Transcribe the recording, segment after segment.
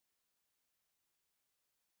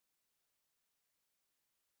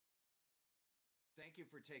thank you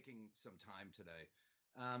for taking some time today.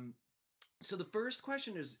 So the first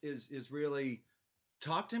question is really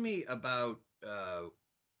talk to me about.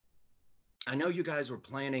 I know you guys were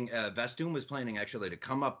planning. Vastum was planning actually to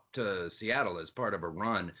come up to Seattle as part of a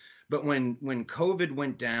run, but when COVID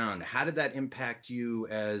went down, how did that impact you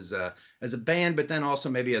as a band, but then also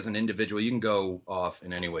maybe as an individual? You can go off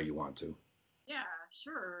in any way you want to. Yeah,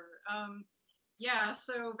 sure. Yeah,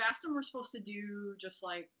 so Vastum we're supposed to do just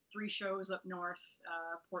like 3 shows up north,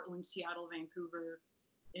 Portland, Seattle, Vancouver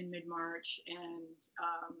in mid-March, and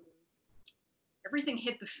everything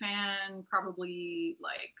hit the fan probably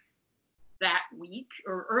like that week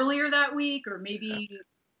or earlier that week, or maybe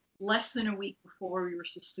less than a week before we were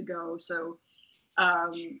supposed to go. So,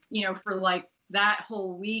 for like that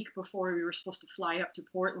whole week before we were supposed to fly up to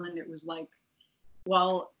Portland, it was like,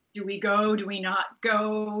 well, do we go? Do we not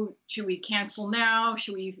go? Should we cancel now?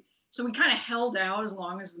 So we kind of held out as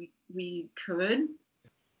long as we could.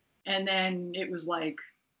 And then it was like,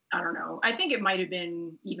 I don't know. I think it might have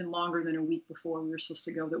been even longer than a week before we were supposed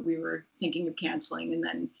to go that we were thinking of canceling. And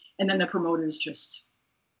then the promoters just,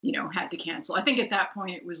 had to cancel. I think at that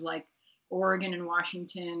point it was like Oregon and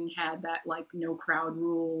Washington had that like no crowd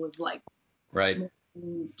rule of like right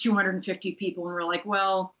 250 people. And we're like,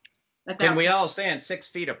 well, can we all stand 6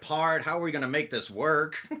 feet apart? How are we going to make this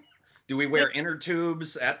work? Do we wear inner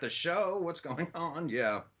tubes at the show? What's going on?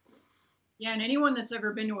 Yeah. Yeah, and anyone that's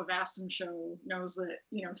ever been to a Vastum show knows that,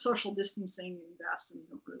 social distancing and Vastum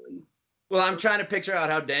don't really. Well, I'm trying to picture out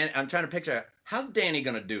how's Danny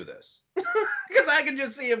going to do this? Because I can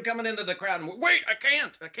just see him coming into the crowd and wait, I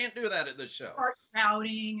can't do that at this show. Start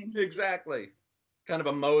shouting. Exactly. Kind of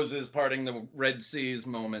a Moses parting the Red Seas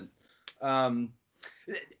moment.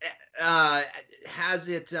 Has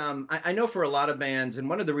it I know for a lot of bands, and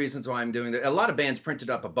one of the reasons why I'm doing that, a lot of bands printed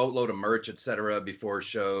up a boatload of merch, etc., before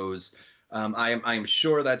shows. I'm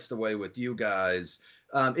sure that's the way with you guys.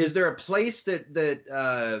 Is there a place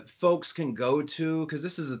that folks can go to, because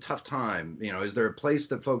this is a tough time, is there a place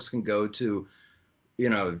that folks can go to,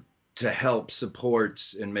 to help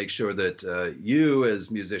support and make sure that you as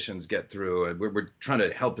musicians get through? We're trying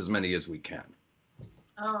to help as many as we can.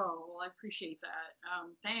 Oh, well, I appreciate that.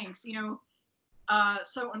 Thanks.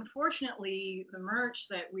 So unfortunately, the merch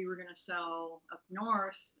that we were going to sell up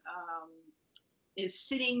north is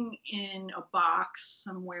sitting in a box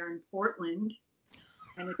somewhere in Portland,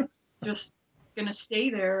 and it's just going to stay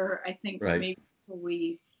there, I think, right. Maybe until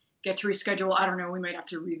we get to reschedule. I don't know. We might have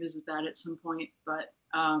to revisit that at some point. But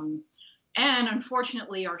and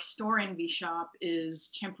unfortunately, our Store Envy shop is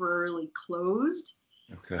temporarily closed.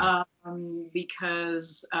 Okay.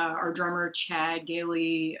 Because our drummer Chad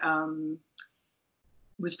Gailey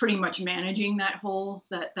was pretty much managing that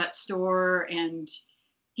store, and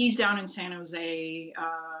he's down in San Jose.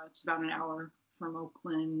 It's about an hour from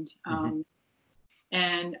Oakland,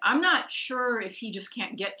 and I'm not sure if he just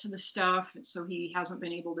can't get to the stuff, so he hasn't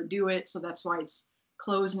been able to do it. So that's why it's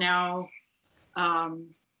closed now.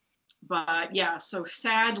 But yeah, so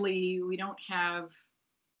sadly we don't have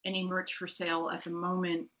any merch for sale at the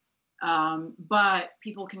moment, but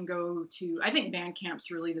people can go to, I think Bandcamp's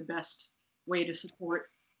really the best way to support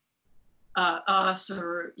us,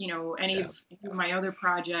 or any of my other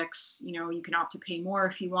projects. You can opt to pay more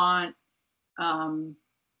if you want.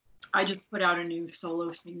 I just put out a new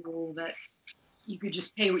solo single that you could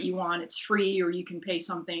just pay what you want. It's free, or you can pay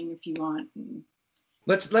something if you want.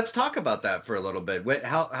 Let's talk about that for a little bit.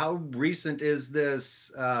 How recent is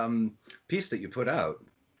this piece that you put out?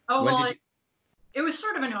 Oh, well, it was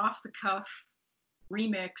sort of an off-the-cuff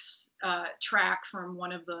remix track from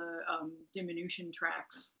one of the Diminution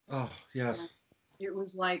tracks. Oh, yes. And it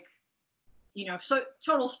was like, so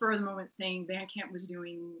total spur-of-the-moment thing. Bandcamp was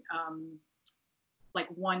doing like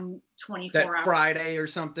 124 hour. That Friday or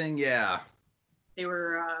something, yeah. They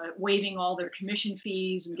were waiving all their commission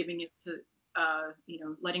fees and giving it to,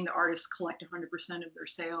 letting the artists collect 100% of their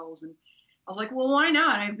sales. And I was like, well, why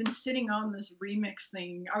not? I've been sitting on this remix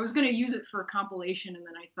thing. I was going to use it for a compilation, and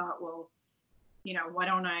then I thought, well, why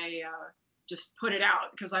don't I just put it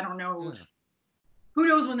out? Because I don't know. Yeah. Who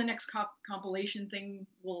knows when the next compilation thing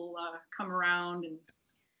will come around, and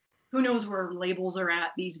who knows where labels are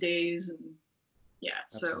at these days. And yeah,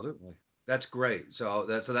 absolutely. That's great. So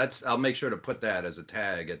that's I'll make sure to put that as a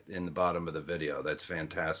tag in the bottom of the video. That's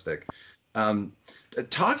fantastic.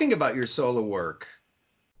 Talking about your solo work,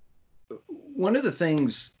 one of the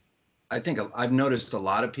things I think I've noticed a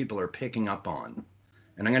lot of people are picking up on,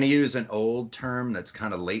 and I'm going to use an old term that's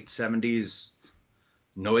kind of late 70s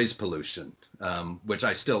noise pollution, which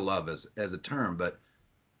I still love as a term, but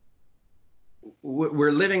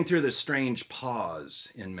we're living through this strange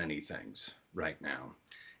pause in many things. right now.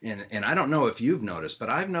 And I don't know if you've noticed, but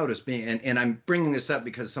I've noticed and I'm bringing this up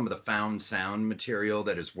because some of the found sound material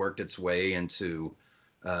that has worked its way into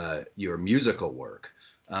your musical work.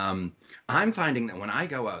 I'm finding that when I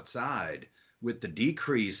go outside, with the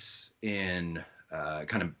decrease in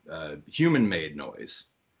human-made noise,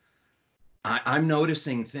 I'm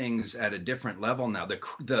noticing things at a different level now.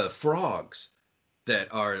 The frogs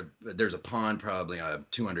there's a pond probably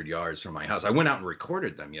 200 yards from my house. I went out and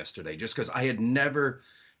recorded them yesterday just because I had never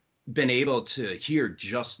been able to hear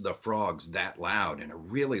just the frogs that loud in a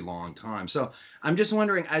really long time. So I'm just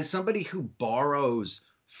wondering, as somebody who borrows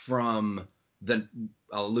from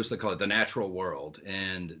I'll loosely call it the natural world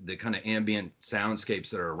and the kind of ambient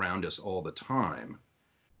soundscapes that are around us all the time,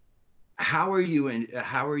 how are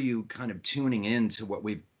you kind of tuning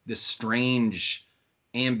into this strange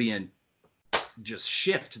ambient just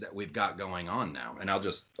shift that we've got going on now? And I'll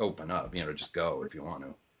just open up, just go if you want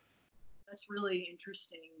to. That's really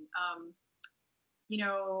interesting.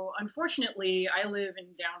 Unfortunately, I live in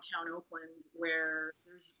downtown Oakland where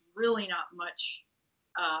there's really not much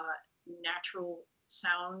natural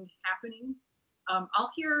sound happening.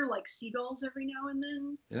 I'll hear like seagulls every now and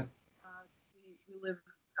then. Yeah. We live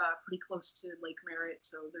pretty close to Lake Merritt,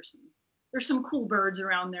 so there's some cool birds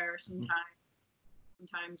around there sometimes.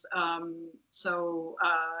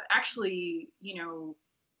 Actually,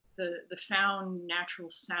 the found natural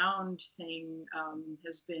sound thing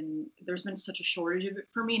there's been such a shortage of it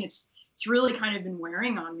for me, and it's really kind of been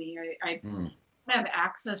wearing on me. I have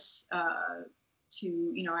access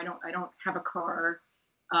to, I don't have a car.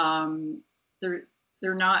 They're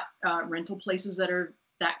not rental places that are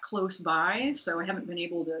that close by, so I haven't been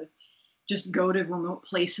able to just go to remote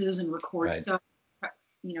places and record stuff,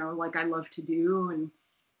 like I love to do.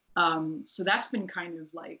 And so that's been kind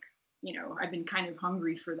of like, I've been kind of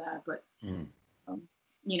hungry for that, but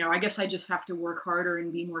I guess I just have to work harder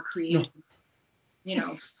and be more creative.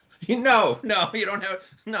 No, you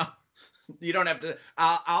don't have to.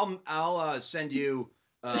 I'll send you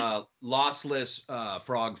lossless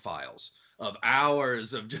frog files of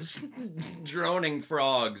hours of just droning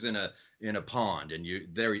frogs in a pond, and you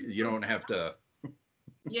don't have to.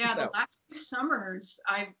 Yeah, the last 2 summers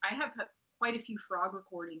I have had quite a few frog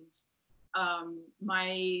recordings.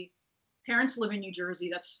 My parents live in New Jersey.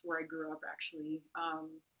 That's where I grew up, actually.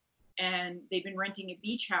 And they've been renting a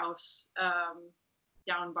beach house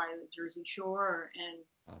down by the Jersey Shore, and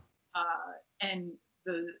in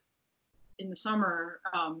the summer,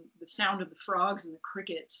 the sound of the frogs and the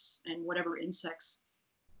crickets and whatever insects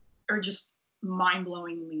are just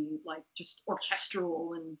mind-blowingly, like, just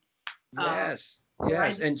orchestral and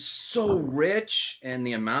Yes, and so rich, and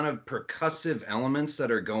the amount of percussive elements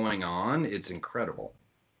that are going on, it's incredible.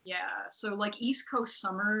 Yeah, so like East Coast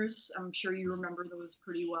summers, I'm sure you remember those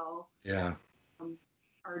pretty well. Yeah.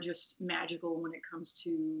 Are just magical when it comes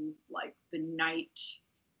to like the night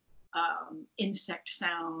insect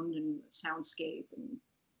sound and soundscape, and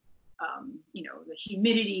the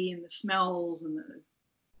humidity and the smells, and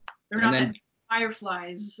they're not that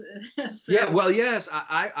fireflies. So. Yeah, well, yes,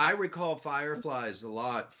 I recall fireflies a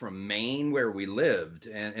lot from Maine, where we lived,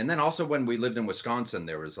 and then also when we lived in Wisconsin,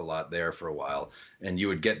 there was a lot there for a while, and you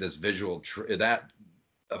would get this visual that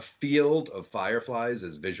a field of fireflies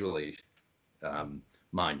is visually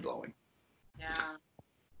mind-blowing. Yeah.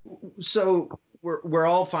 So we're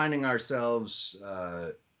all finding ourselves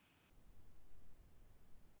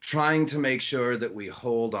trying to make sure that we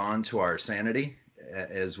hold on to our sanity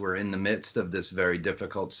as we're in the midst of this very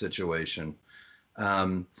difficult situation.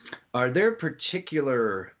 Are there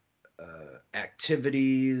particular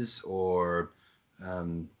activities or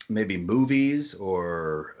maybe movies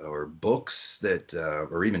or books that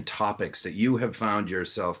or even topics that you have found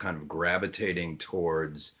yourself kind of gravitating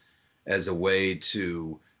towards as a way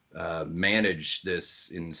to manage this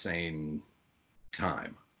insane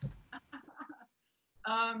time?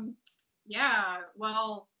 Yeah,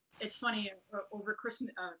 well, it's funny, over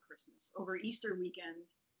over Easter weekend,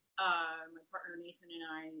 my partner Nathan and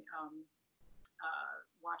I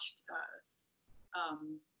watched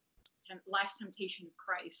Last Temptation of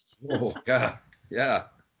Christ. Oh, yeah, yeah.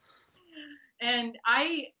 And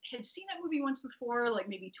I had seen that movie once before, like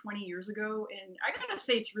maybe 20 years ago, and I gotta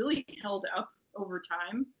say it's really held up over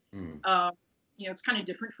time. It's kind of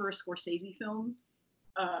different for a Scorsese film.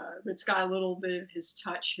 It's got a little bit of his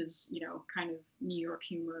touch, his, kind of New York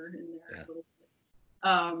humor in there a little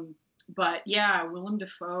bit. But yeah, Willem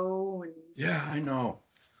Dafoe and. Yeah, I know.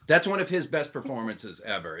 That's one of his best performances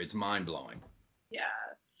ever. It's mind-blowing. Yeah.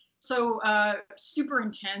 So super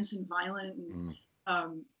intense and violent. And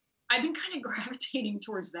I I've been kind of gravitating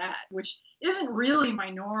towards that, which isn't really my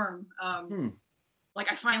norm.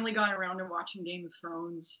 Like I finally got around to watching Game of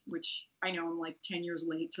Thrones, which I know I'm like 10 years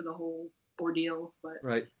late to the whole ordeal, but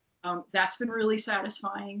Right. that's been really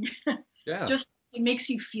satisfying. Yeah. Just it makes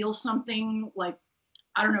you feel something, like,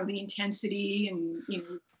 I don't know, the intensity and, you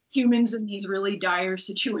know, humans in these really dire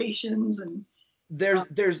situations. And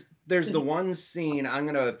there's the one scene, I'm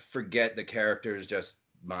gonna forget the characters, just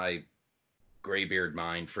my graybeard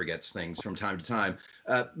mind forgets things from time to time.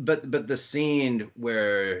 But the scene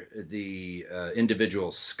where the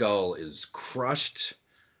individual skull is crushed,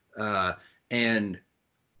 and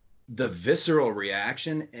the visceral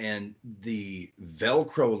reaction and the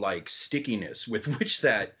Velcro-like stickiness with which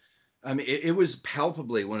that, I mean, it was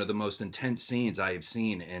palpably one of the most intense scenes I have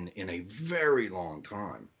seen in a very long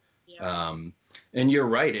time. yeah. And you're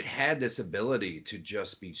right, it had this ability to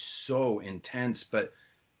just be so intense, but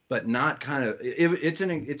not kind of,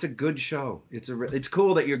 it's a good show. It's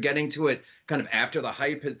cool that you're getting to it kind of after the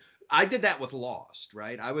hype. I did that with Lost,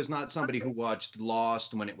 right? I was not somebody who watched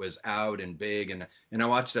Lost when it was out and big, and I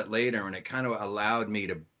watched it later, and it kind of allowed me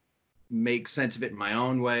to make sense of it in my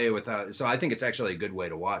own way without. So I think it's actually a good way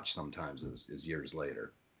to watch sometimes is years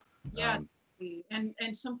later. Yeah.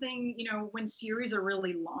 And something, you know, when series are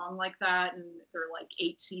really long like that, and they're like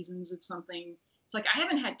 8 seasons of something, it's like I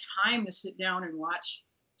haven't had time to sit down and watch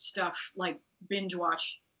stuff, like binge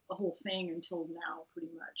watch the whole thing until now,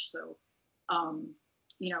 pretty much. So,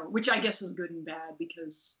 you know, which I guess is good and bad,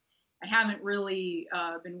 because I haven't really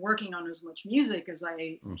been working on as much music as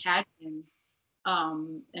I had been.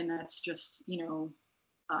 And that's just, you know,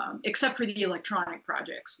 except for the electronic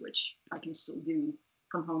projects, which I can still do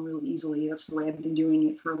from home really easily. That's the way I've been doing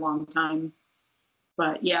it for a long time.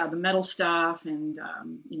 But yeah, the metal stuff, and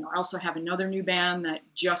you know, I also have another new band that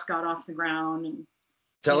just got off the ground. And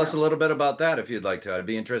tell us a little bit about that if you'd like to. I'd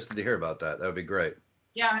be interested to hear about that. That would be great.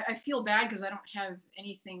 Yeah, I feel bad because I don't have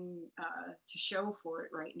anything to show for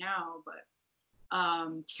it right now. But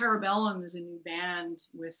Terabellum is a new band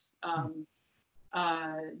with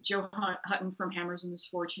Joe Hutton from Hammers and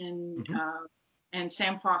Misfortune, and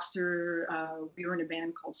Sam Foster. We were in a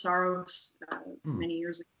band called Saros many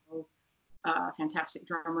years ago. Fantastic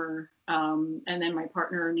drummer. And then my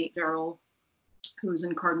partner, Nate Verrill, who's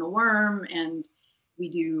in Cardinal Worm, and we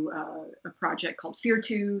do a project called Fear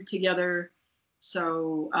 2 together.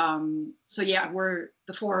 So yeah, we're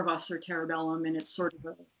the 4 of us are Terabellum, and it's sort of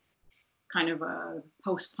a kind of a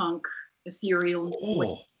post-punk,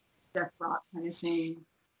 ethereal, death rock kind of thing.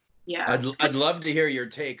 Yeah, I'd love to hear your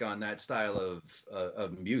take on that style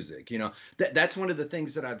of music. You know, that's one of the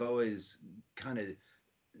things that I've always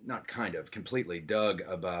completely dug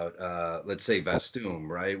about, let's say, Vastum,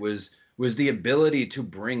 right? Was the ability to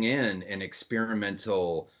bring in an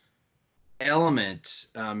experimental element,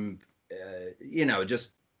 you know,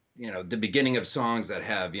 just, you know, the beginning of songs that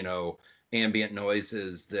have, you know, ambient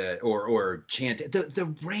noises that, or chant,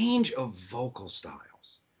 the range of vocal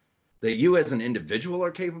styles that you as an individual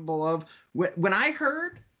are capable of. When I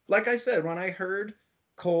heard, like I said, when I heard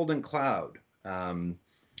Cold and Cloud, and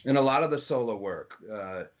a lot of the solo work,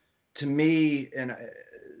 to me, and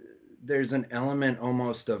there's an element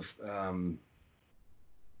almost of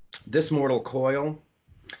This Mortal Coil,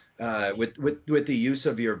 with the use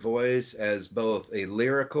of your voice as both a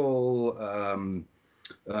lyrical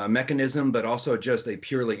mechanism, but also just a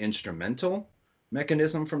purely instrumental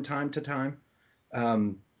mechanism from time to time.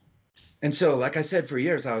 And so, like I said, for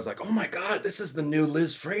years, I was like, oh my God, this is the new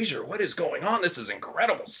Liz Fraser. What is going on? This is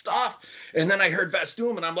incredible stuff. And then I heard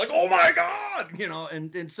Vastum, and I'm like, oh my God, you know,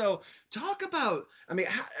 and so talk about, I mean,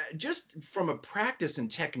 just from a practice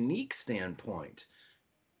and technique standpoint,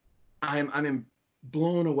 I'm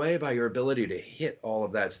blown away by your ability to hit all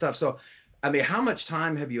of that stuff. So, I mean, how much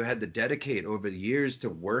time have you had to dedicate over the years to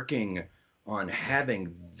working on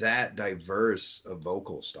having that diverse a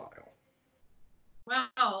vocal style?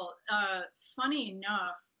 Well, funny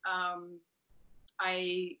enough,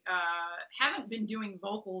 I haven't been doing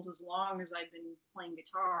vocals as long as I've been playing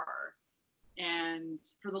guitar. And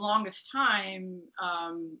for the longest time,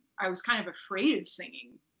 I was kind of afraid of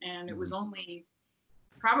singing. And it was only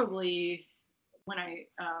probably when I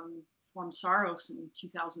formed Saros in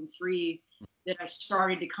 2003 that I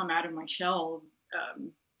started to come out of my shell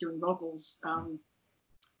doing vocals.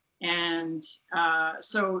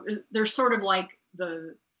 So there's sort of like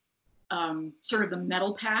the sort of the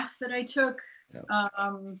metal path that I took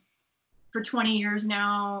for 20 years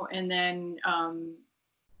now, and then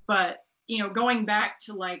but you know, going back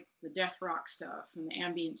to like the death rock stuff and the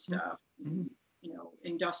ambient stuff, and, you know,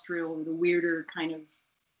 industrial or the weirder kind of,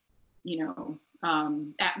 you know,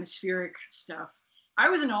 atmospheric stuff, I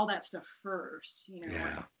was in all that stuff first,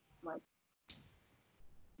 Yeah. like,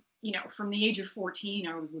 from the age of 14,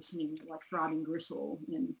 I was listening to like Throbbing Gristle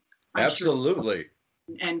and Absolutely.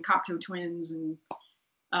 and Cocteau Twins and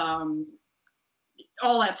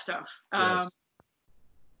all that stuff. Yes.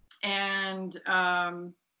 And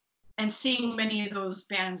seeing many of those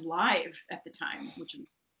bands live at the time, which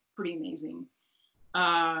was pretty amazing.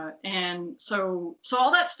 And so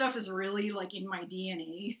all that stuff is really like in my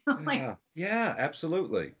DNA. Like, yeah,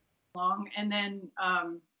 absolutely. and then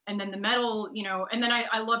the metal, and then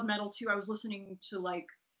I love metal too. I was listening to like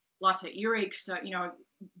lots of earache stuff.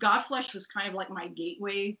 Godflesh was kind of like my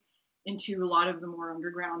gateway into a lot of the more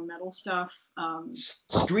underground metal stuff.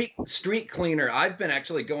 Street Cleaner. I've been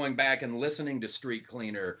actually going back and listening to Street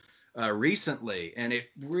Cleaner recently, and it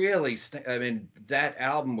really, that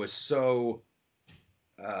album was so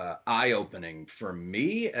eye-opening for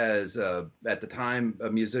me as at the time a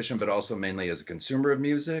musician, but also mainly as a consumer of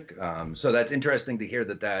music. So that's interesting to hear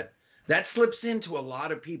that slips into a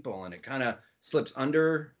lot of people, and it kind of slips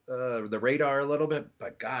under the radar a little bit.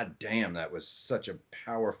 But god damn, that was such a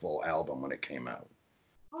powerful album when it came out.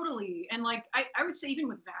 Totally. And like I would say even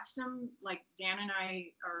with Vastum, like Dan and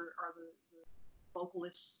I are the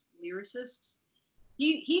vocalists, lyricists.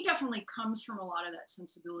 He definitely comes from a lot of that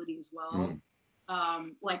sensibility as well.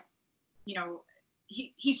 Like,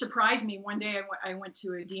 he surprised me one day. I went to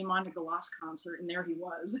a Diamant de Galas concert, and there he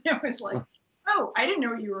was. I was like, oh, I didn't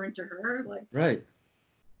know you were into her. Like, right.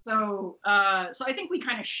 So I think we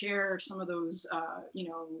kind of share some of those,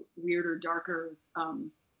 weirder, darker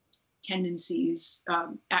tendencies,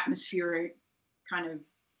 atmospheric, kind of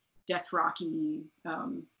death rocky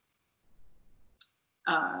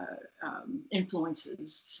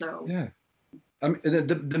influences. So yeah.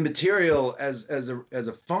 The material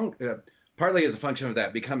partly as a function of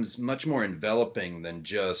that becomes much more enveloping than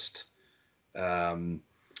just the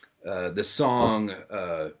song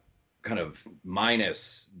kind of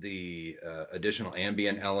minus the additional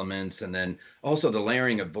ambient elements, and then also the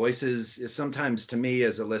layering of voices is sometimes, to me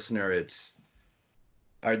as a listener,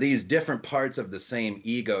 are these different parts of the same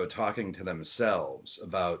ego talking to themselves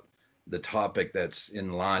about the topic that's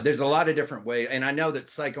in line. There's a lot of different ways, and I know that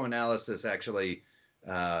psychoanalysis actually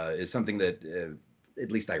is something that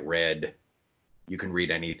at least I read. You can read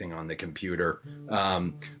anything on the computer,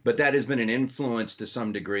 but that has been an influence to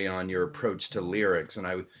some degree on your approach to lyrics, and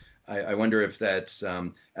I wonder if that's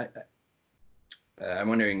I'm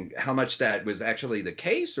wondering how much that was actually the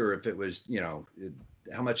case, or if it was,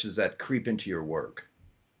 how much does that creep into your work?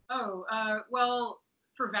 Well,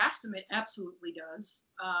 for Vastum, it absolutely does.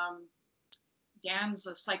 Dan's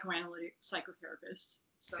a psychoanalytic psychotherapist,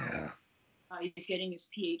 so he's getting his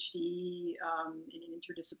PhD in an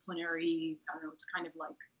interdisciplinary, I don't know, it's kind of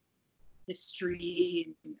like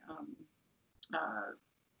history and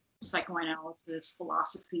psychoanalysis,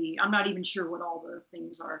 philosophy. I'm not even sure what all the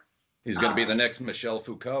things are. He's going to be the next Michel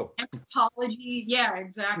Foucault. Anthropology, yeah,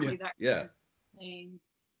 exactly. Yeah. That kind of thing.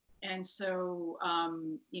 And so,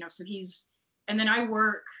 so he's, and then I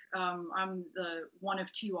work, I'm the one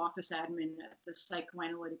of two office admin at the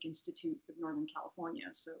Psychoanalytic Institute of Northern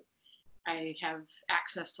California. So I have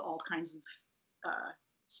access to all kinds of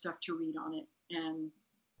stuff to read on it. And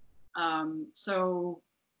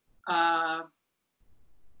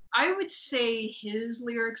I would say his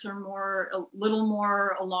lyrics are a little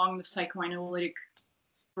more along the psychoanalytic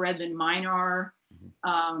thread than mine are.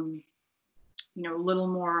 A little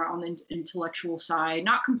more on the intellectual side,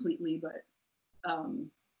 not completely, but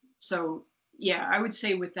so yeah, I would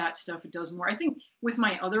say with that stuff it does more. I think with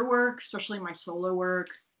my other work, especially my solo work,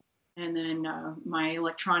 and then my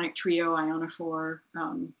electronic trio Ionophore,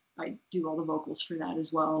 I do all the vocals for that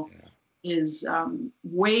as well, is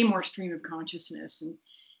way more stream of consciousness. And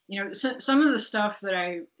some of the stuff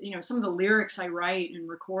that some of the lyrics I write and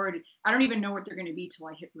record, I don't even know what they're going to be till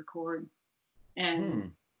I hit record,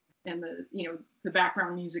 and the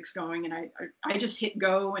background music's going, and I just hit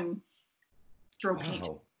go and throw paint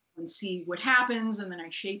and see what happens, and then I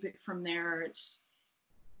shape it from there.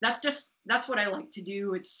 That's what I like to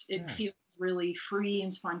do. It feels really free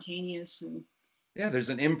and spontaneous, and there's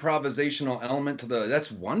an improvisational element to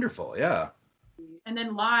that's wonderful. And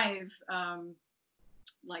then live,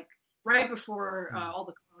 like right before all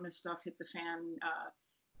the Corona stuff hit the fan,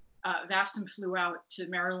 Vastum flew out to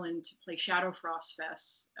Maryland to play Shadow Frost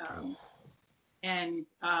Fest, and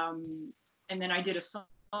then I did a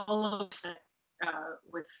solo set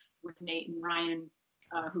with Nate and Ryan,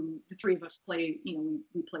 who the three of us play.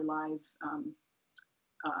 We play live.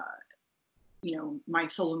 My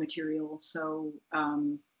solo material. So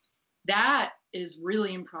that is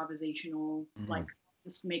really improvisational, like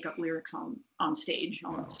just make up lyrics on stage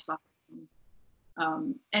on Wow. the spot.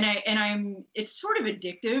 It's sort of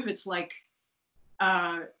addictive. It's like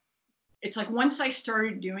once I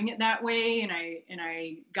started doing it that way and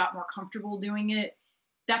I got more comfortable doing it,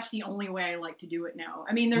 that's the only way I like to do it now.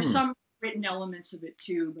 I mean, there's some written elements of it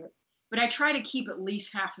too, but I try to keep at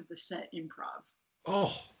least half of the set improv.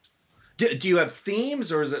 Oh, do you have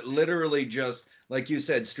themes, or is it literally just, like you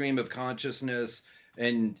said, stream of consciousness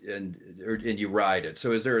and you ride it?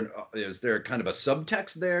 So is there kind of a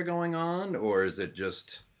subtext there going on, or is it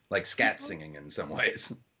just like scat singing in some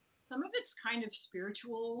ways? Some of it's kind of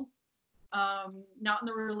spiritual, not in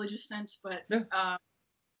the religious sense, but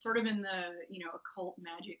sort of in the, occult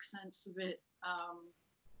magic sense of it.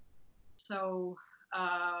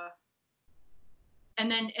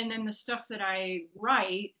 And then the stuff that I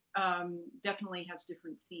write definitely has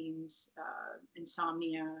different themes.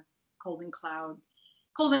 Insomnia, Cold and Cloud.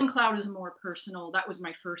 Cold and Cloud is more personal. That was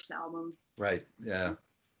my first album. Right. Yeah.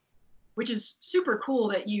 Which is super cool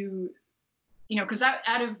that because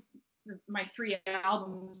out of my 3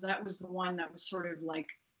 albums, that was the one that was sort of like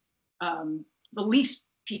the least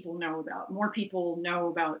people know about. More people know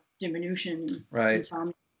about Diminution. Right.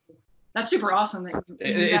 Insomnia. That's super awesome.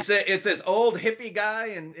 It's this old hippie guy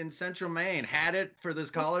in Central Maine had it for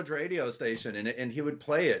this college radio station, and he would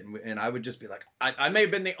play it, and I would just be like, I may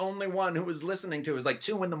have been the only one who was listening to it. It was like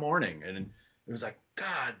 2 a.m, and it was like,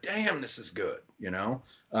 God damn, this is good,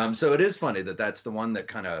 So it is funny that that's the one that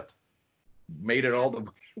kind of made it all the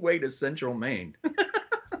way to Central Maine.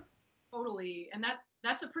 Totally, and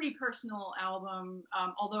that's a pretty personal album.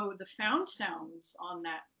 Although the found sounds on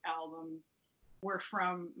that album were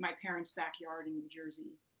from my parents' backyard in New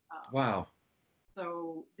Jersey. Wow.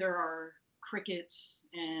 So there are crickets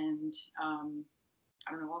and I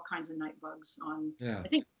don't know, all kinds of night bugs on. Yeah. I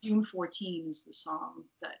think June 14 is the song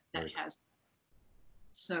that right. has.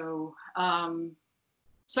 So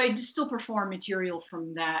so I still perform material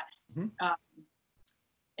from that. Mm-hmm.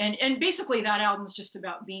 And basically that album is just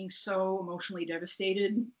about being so emotionally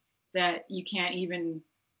devastated that you can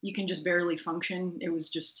just barely function. It was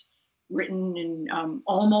just written in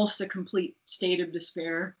almost a complete state of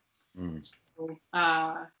despair. Mm.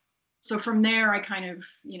 So from there, I kind of,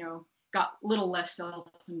 got a little less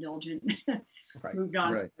self-indulgent, right. Moved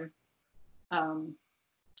on right.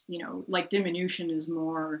 to, like Diminution is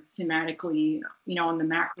more thematically, on the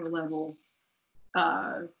macro level.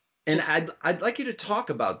 And I'd like you to talk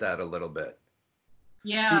about that a little bit.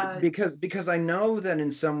 Yeah. Because I know that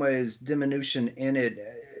in some ways Diminution in it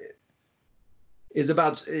is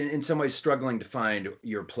about, in some ways, struggling to find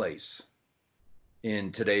your place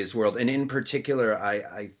in today's world. And in particular,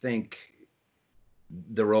 I think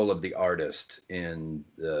the role of the artist in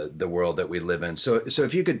the world that we live in. So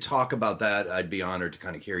if you could talk about that, I'd be honored to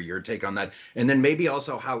kind of hear your take on that. And then maybe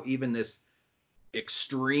also how even this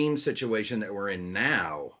extreme situation that we're in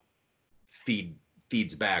now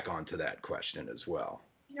feeds back onto that question as well.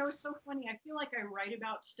 It's so funny. I feel like I write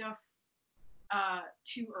about stuff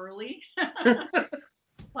too early.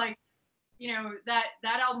 Like,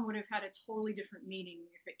 that album would have had a totally different meaning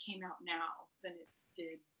if it came out now than it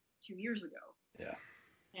did 2 years ago. Yeah.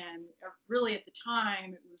 And really at the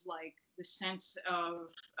time, it was like the sense of,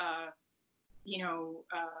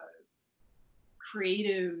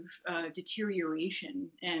 creative deterioration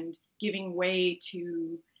and giving way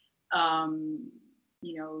to,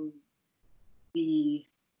 the,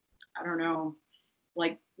 I don't know,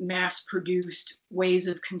 like mass-produced ways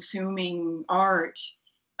of consuming art,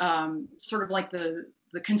 sort of like the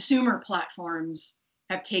consumer platforms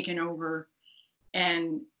have taken over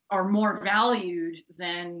and are more valued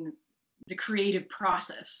than the creative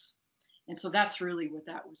process. And so that's really what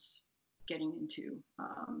that was getting into.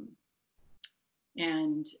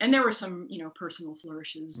 And there were some, personal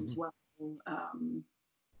flourishes mm-hmm. as well.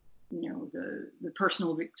 The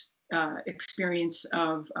personal experience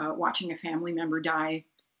of watching a family member die.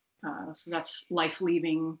 So that's life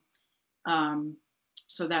leaving.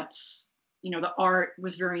 So that's, the art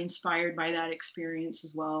was very inspired by that experience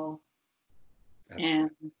as well. Absolutely.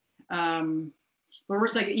 And but we're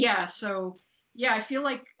like, I feel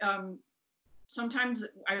like sometimes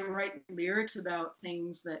I write lyrics about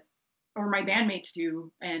things that, or my bandmates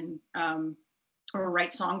do, and or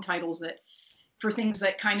write song titles that for things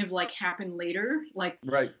that kind of like happen later. Like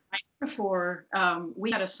right. Before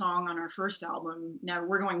we had a song on our first album. Now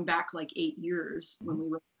we're going back like 8 years when we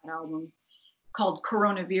wrote that album, called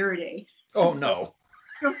Coronaviride. Oh no.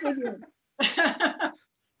 Go figure.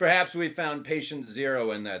 Perhaps we found patient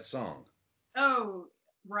zero in that song. Oh,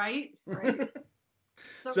 right.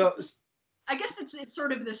 So I guess it's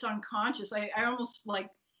sort of this unconscious. I almost like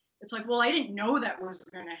it's like, well, I didn't know that was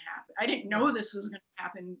going to happen. I didn't know this was going to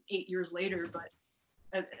happen 8 years later, but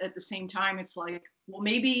at the same time, it's like, well,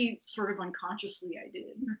 maybe sort of unconsciously I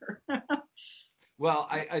did. Well,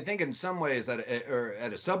 I think in some ways, or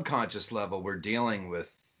at a subconscious level, we're dealing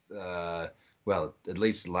with, well, at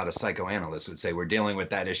least a lot of psychoanalysts would say we're dealing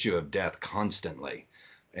with that issue of death constantly,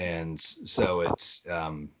 and so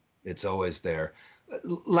it's always there.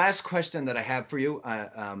 Last question that I have for you,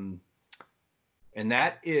 and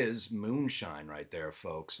that is moonshine right there,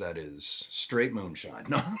 folks. That is straight moonshine.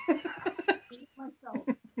 No.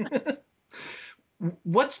 Myself.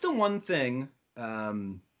 What's the one thing?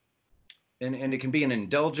 And it can be an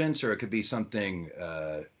indulgence or it could be something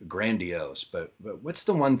grandiose, but what's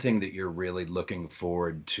the one thing that you're really looking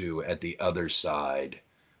forward to at the other side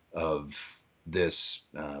of this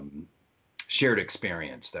shared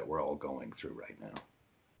experience that we're all going through right now?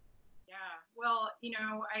 Yeah, well,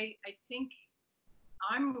 I think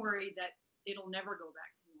I'm worried that it'll never go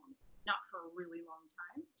back to normal, not for a really long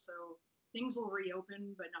time. So things will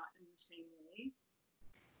reopen, but not in the same way.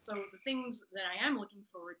 So the things that I am looking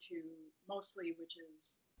forward to mostly, which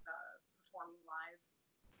is performing live,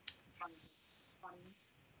 funny,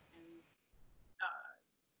 and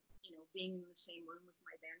being in the same room with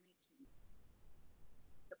my bandmates and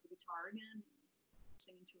pick up the guitar again,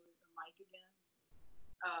 singing to a mic again.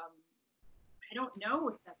 I don't know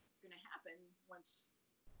if that's going to happen once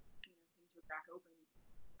things are back open,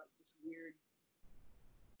 like this weird,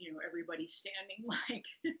 everybody standing like.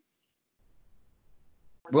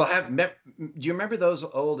 Well, do you remember those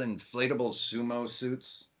old inflatable sumo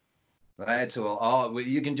suits? Right. So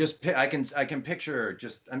you can just I can picture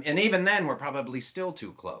just, and even then we're probably still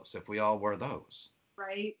too close if we all wore those.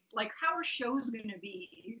 Right. Like, how are shows going to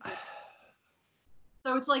be?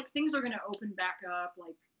 So it's like things are going to open back up,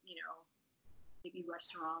 like, maybe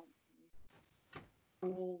restaurants and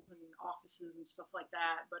schools and offices and stuff like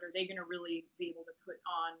that. But are they going to really be able to put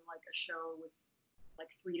on like a show with like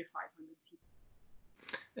 300 to 500 people?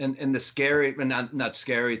 And the scary, not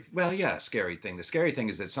scary, well, yeah, scary thing. The scary thing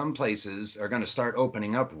is that some places are going to start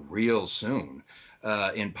opening up real soon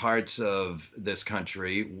in parts of this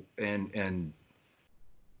country. And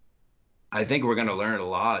I think we're going to learn a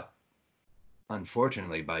lot,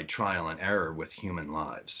 unfortunately, by trial and error with human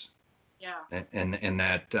lives. Yeah. And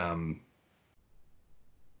that,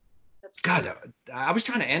 That's God, true. I was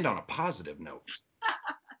trying to end on a positive note.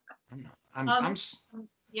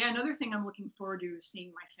 Yeah, another thing I'm looking forward to is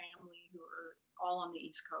seeing my family who are all on the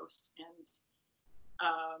East Coast,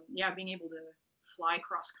 and being able to fly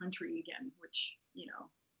cross country again, which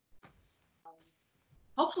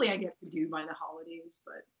hopefully I get to do by the holidays,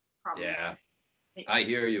 but probably. Yeah, I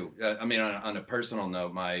hear you. I mean, on a personal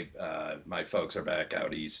note, my folks are back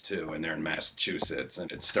out east too, and they're in Massachusetts, and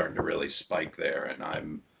it's starting to really spike there, and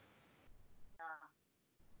I'm.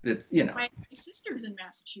 It's My sister's in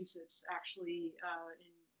Massachusetts, actually,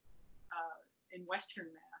 in Western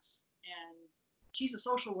Mass, and she's a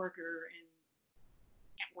social worker and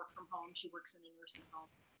can't work from home. She works in a nursing home.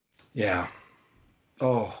 Yeah.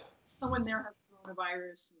 Oh. Someone there has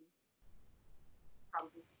coronavirus, and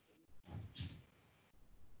probably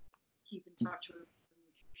keep in touch with her and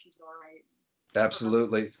make sure she's all right.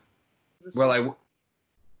 Absolutely. Well,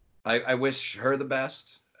 I wish her the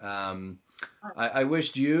best. I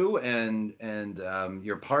wished you and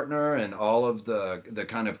your partner and all of the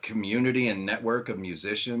kind of community and network of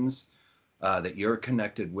musicians that you're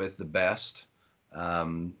connected with the best. I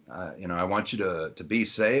want you to be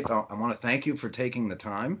safe. I want to thank you for taking the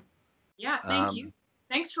time. Yeah, thank you.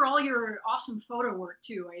 Thanks for all your awesome photo work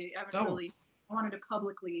too. I wanted to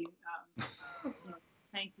publicly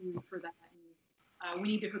thank you for that. And, we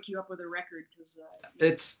need to hook you up with a record because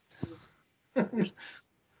it's.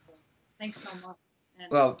 Thanks so much.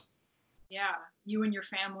 And, well, yeah, you and your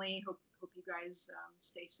family. Hope you guys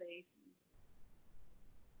stay safe.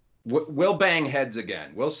 We'll bang heads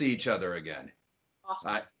again. We'll see each other again.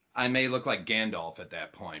 Awesome. I may look like Gandalf at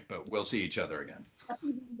that point, but we'll see each other again. All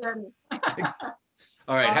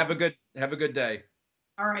right. Awesome. Have a good day.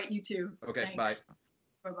 All right. You too. Okay. Thanks.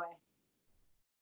 Bye. Bye-bye.